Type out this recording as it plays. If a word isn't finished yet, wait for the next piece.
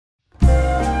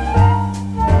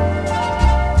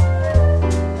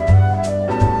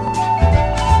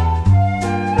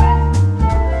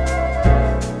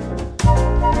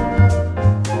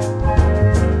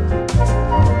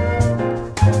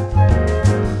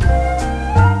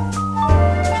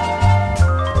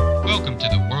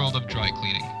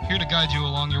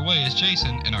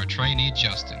Jason and our trainee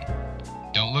Justin.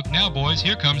 Don't look now, boys,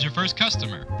 here comes your first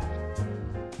customer.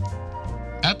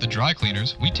 At the dry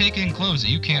cleaners, we take in clothes that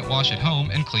you can't wash at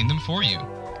home and clean them for you.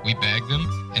 We bag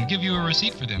them and give you a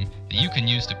receipt for them that you can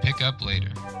use to pick up later.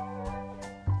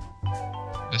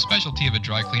 The specialty of a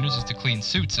dry cleaners is to clean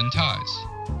suits and ties.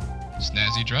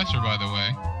 Snazzy dresser, by the way.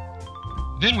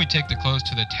 Then we take the clothes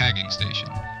to the tagging station,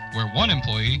 where one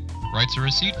employee writes a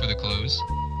receipt for the clothes,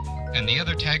 and the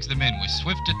other tags them in with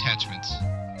swift attachments,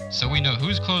 so we know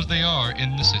whose clothes they are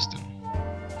in the system.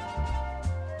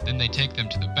 Then they take them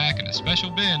to the back in a special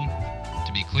bin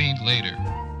to be cleaned later.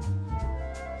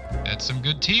 That's some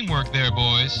good teamwork there,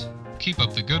 boys. Keep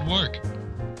up the good work.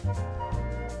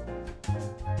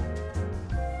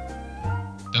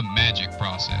 The magic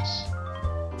process.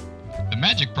 The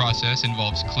magic process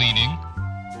involves cleaning,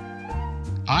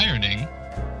 ironing,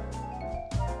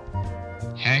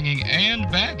 hanging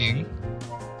and bagging,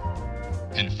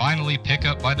 and finally pick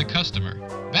up by the customer.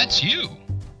 That's you!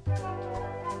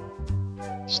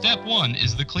 Step 1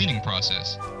 is the cleaning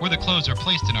process, where the clothes are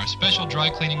placed in our special dry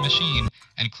cleaning machine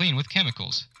and clean with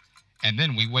chemicals. And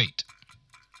then we wait.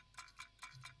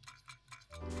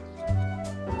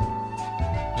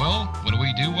 Well, what do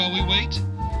we do while we wait?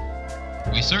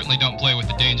 We certainly don't play with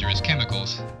the dangerous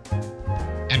chemicals.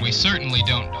 And we certainly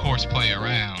don't horseplay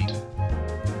around.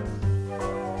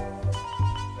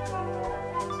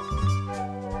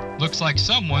 Looks like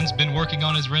someone's been working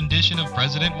on his rendition of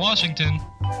President Washington.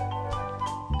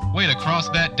 Way to cross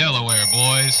that Delaware,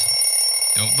 boys.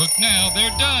 Don't look now, they're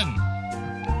done.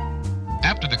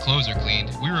 After the clothes are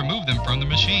cleaned, we remove them from the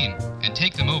machine and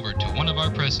take them over to one of our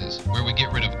presses where we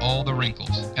get rid of all the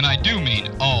wrinkles. And I do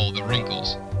mean all the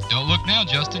wrinkles. Don't look now,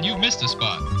 Justin, you've missed a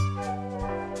spot.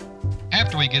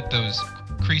 After we get those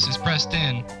creases pressed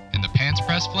in and the pants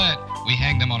pressed flat, we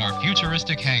hang them on our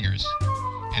futuristic hangers.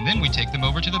 And then we take them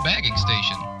over to the bagging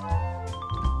station,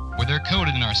 where they're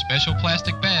coated in our special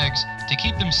plastic bags to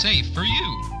keep them safe for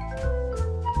you.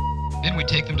 Then we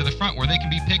take them to the front where they can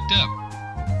be picked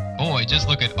up. Boy, just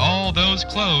look at all those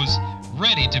clothes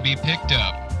ready to be picked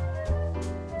up.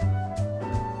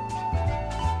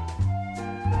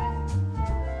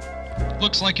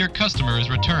 Looks like your customer has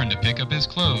returned to pick up his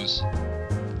clothes.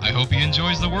 I hope he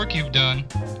enjoys the work you've done,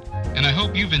 and I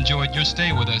hope you've enjoyed your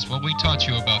stay with us while we taught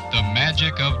you about the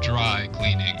magic of dry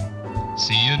cleaning.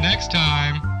 See you next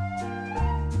time!